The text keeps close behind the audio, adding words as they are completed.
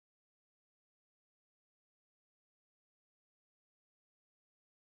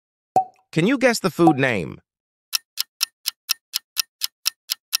Can you guess the food name?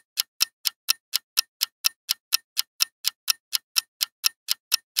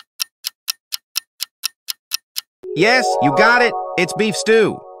 Yes, you got it. It's beef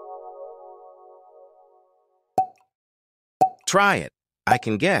stew. Try it. I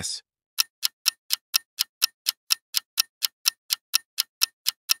can guess.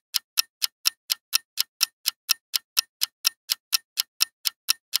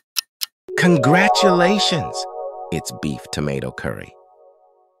 Congratulations! It's beef tomato curry.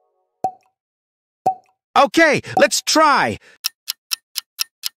 Okay, let's try!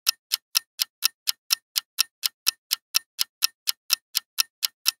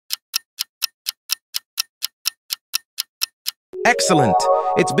 Excellent!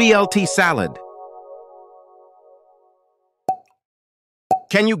 It's BLT salad.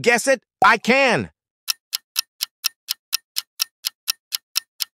 Can you guess it? I can!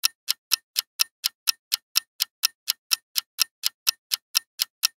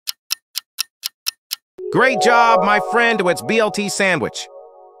 Great job, my friend. It's BLT sandwich.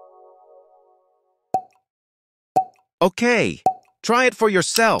 Okay, try it for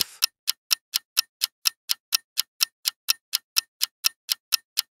yourself.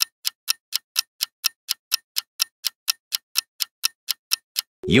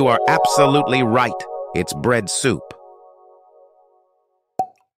 You are absolutely right. It's bread soup.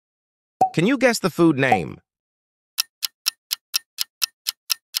 Can you guess the food name?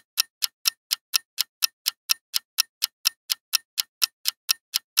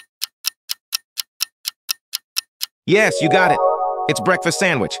 Yes, you got it. It's breakfast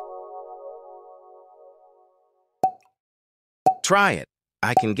sandwich. Try it.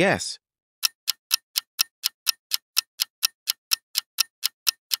 I can guess.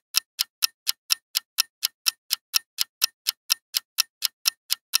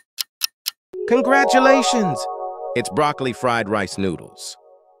 Congratulations! It's broccoli fried rice noodles.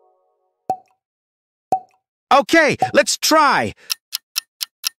 Okay, let's try!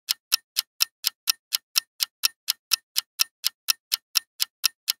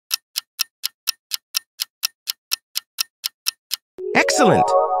 Excellent!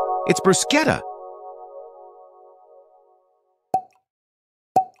 It's bruschetta.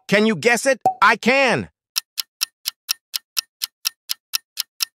 Can you guess it? I can!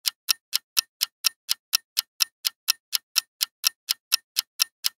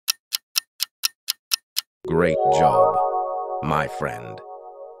 Great job, my friend.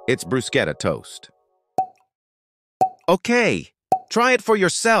 It's bruschetta toast. Okay, try it for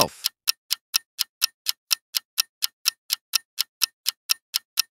yourself.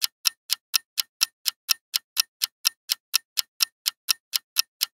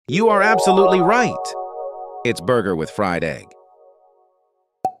 You are absolutely right. It's burger with fried egg.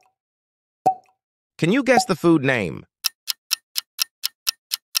 Can you guess the food name?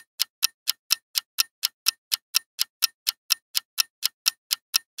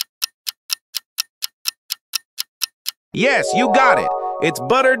 Yes, you got it. It's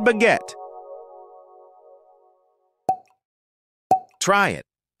buttered baguette. Try it.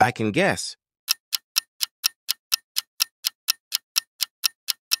 I can guess.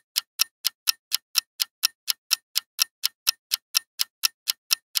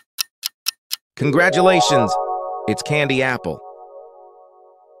 Congratulations. It's candy apple.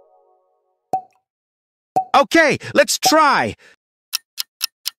 Okay, let's try.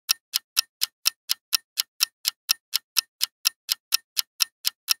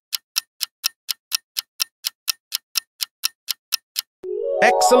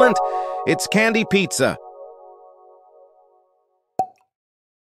 Excellent. It's candy pizza.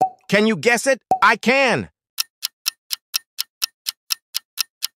 Can you guess it? I can.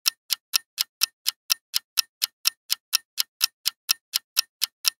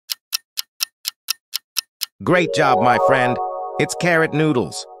 Great job, my friend. It's carrot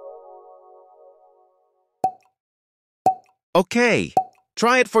noodles. Okay,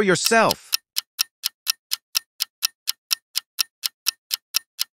 try it for yourself.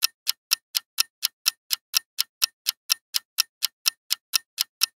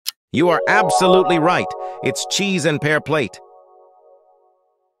 You are absolutely right. It's cheese and pear plate.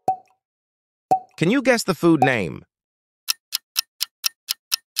 Can you guess the food name?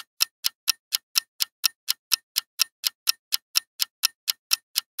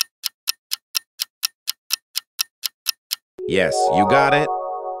 Yes, you got it.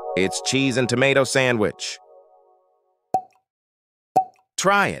 It's cheese and tomato sandwich.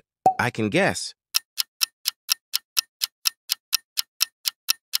 Try it. I can guess.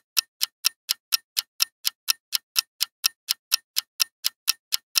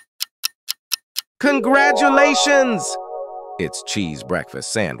 Congratulations! It's cheese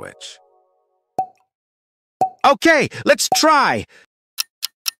breakfast sandwich. Okay, let's try.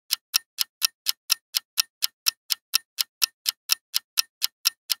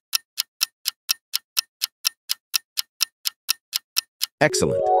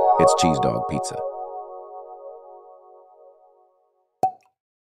 Excellent. It's cheese dog pizza.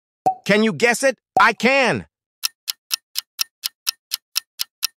 Can you guess it? I can.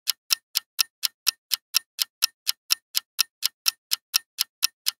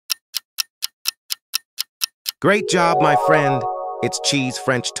 Great job, my friend. It's cheese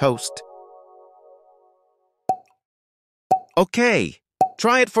French toast. Okay,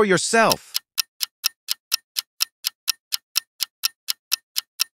 try it for yourself.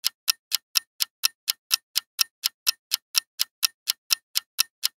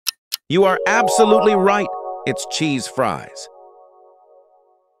 You are absolutely right. It's cheese fries.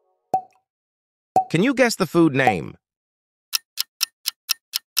 Can you guess the food name?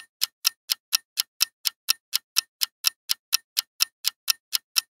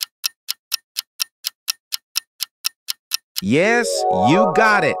 Yes, you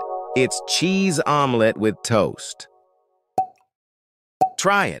got it. It's cheese omelet with toast.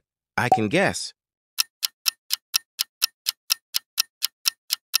 Try it. I can guess.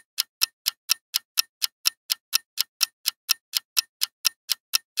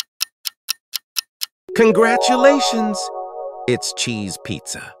 Congratulations! It's cheese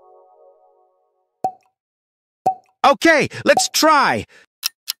pizza. Okay, let's try.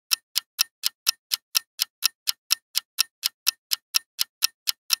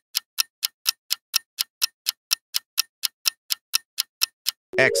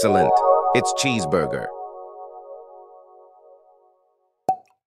 Excellent. It's cheeseburger.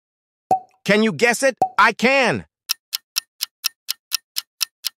 Can you guess it? I can.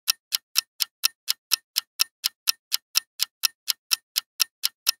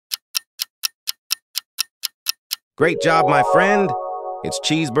 Great job, my friend. It's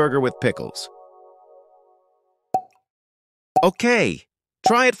cheeseburger with pickles. Okay,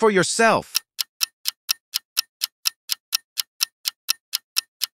 try it for yourself.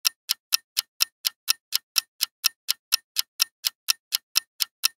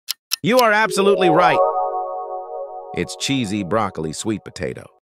 You are absolutely right. It's cheesy broccoli sweet potato.